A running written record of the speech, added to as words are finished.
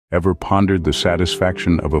Ever pondered the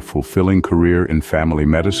satisfaction of a fulfilling career in family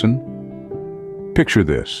medicine? Picture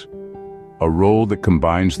this: a role that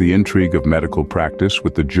combines the intrigue of medical practice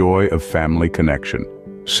with the joy of family connection,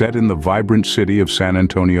 set in the vibrant city of San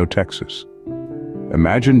Antonio, Texas.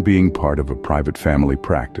 Imagine being part of a private family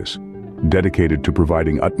practice, dedicated to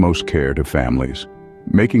providing utmost care to families,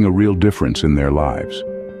 making a real difference in their lives.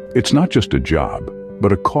 It's not just a job,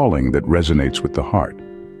 but a calling that resonates with the heart.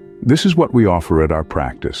 This is what we offer at our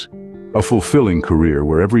practice, a fulfilling career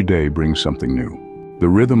where every day brings something new. The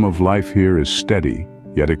rhythm of life here is steady,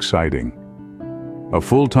 yet exciting. A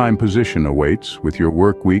full-time position awaits, with your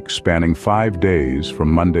work week spanning 5 days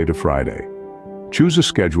from Monday to Friday. Choose a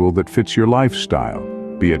schedule that fits your lifestyle,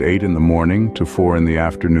 be it 8 in the morning to 4 in the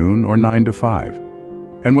afternoon or 9 to 5.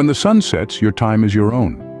 And when the sun sets, your time is your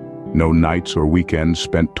own. No nights or weekends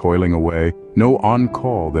spent toiling away, no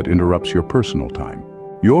on-call that interrupts your personal time.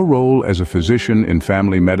 Your role as a physician in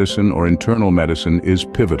family medicine or internal medicine is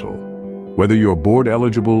pivotal. Whether you're board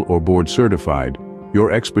eligible or board certified,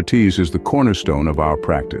 your expertise is the cornerstone of our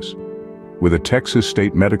practice. With a Texas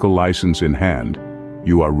state medical license in hand,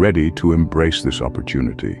 you are ready to embrace this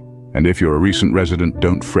opportunity. And if you're a recent resident,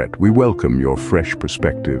 don't fret. We welcome your fresh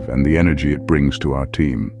perspective and the energy it brings to our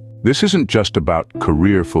team. This isn't just about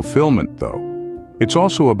career fulfillment, though. It's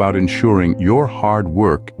also about ensuring your hard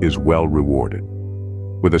work is well rewarded.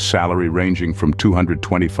 With a salary ranging from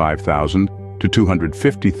 $225,000 to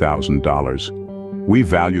 $250,000, we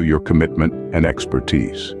value your commitment and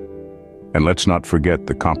expertise. And let's not forget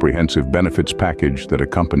the comprehensive benefits package that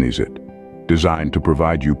accompanies it, designed to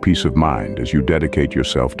provide you peace of mind as you dedicate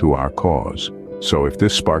yourself to our cause. So if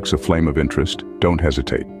this sparks a flame of interest, don't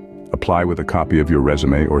hesitate. Apply with a copy of your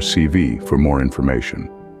resume or CV for more information.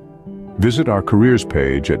 Visit our careers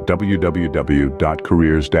page at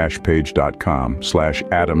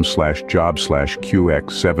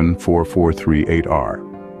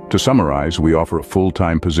www.careers-page.com/adam/job/QX74438R. To summarize, we offer a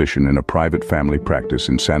full-time position in a private family practice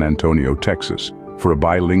in San Antonio, Texas, for a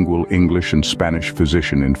bilingual English and Spanish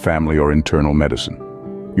physician in family or internal medicine.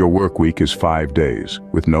 Your work week is 5 days,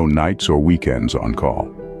 with no nights or weekends on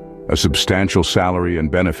call. A substantial salary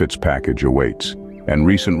and benefits package awaits, and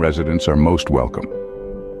recent residents are most welcome.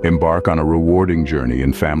 Embark on a rewarding journey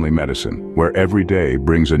in family medicine, where every day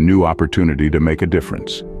brings a new opportunity to make a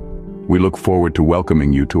difference. We look forward to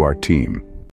welcoming you to our team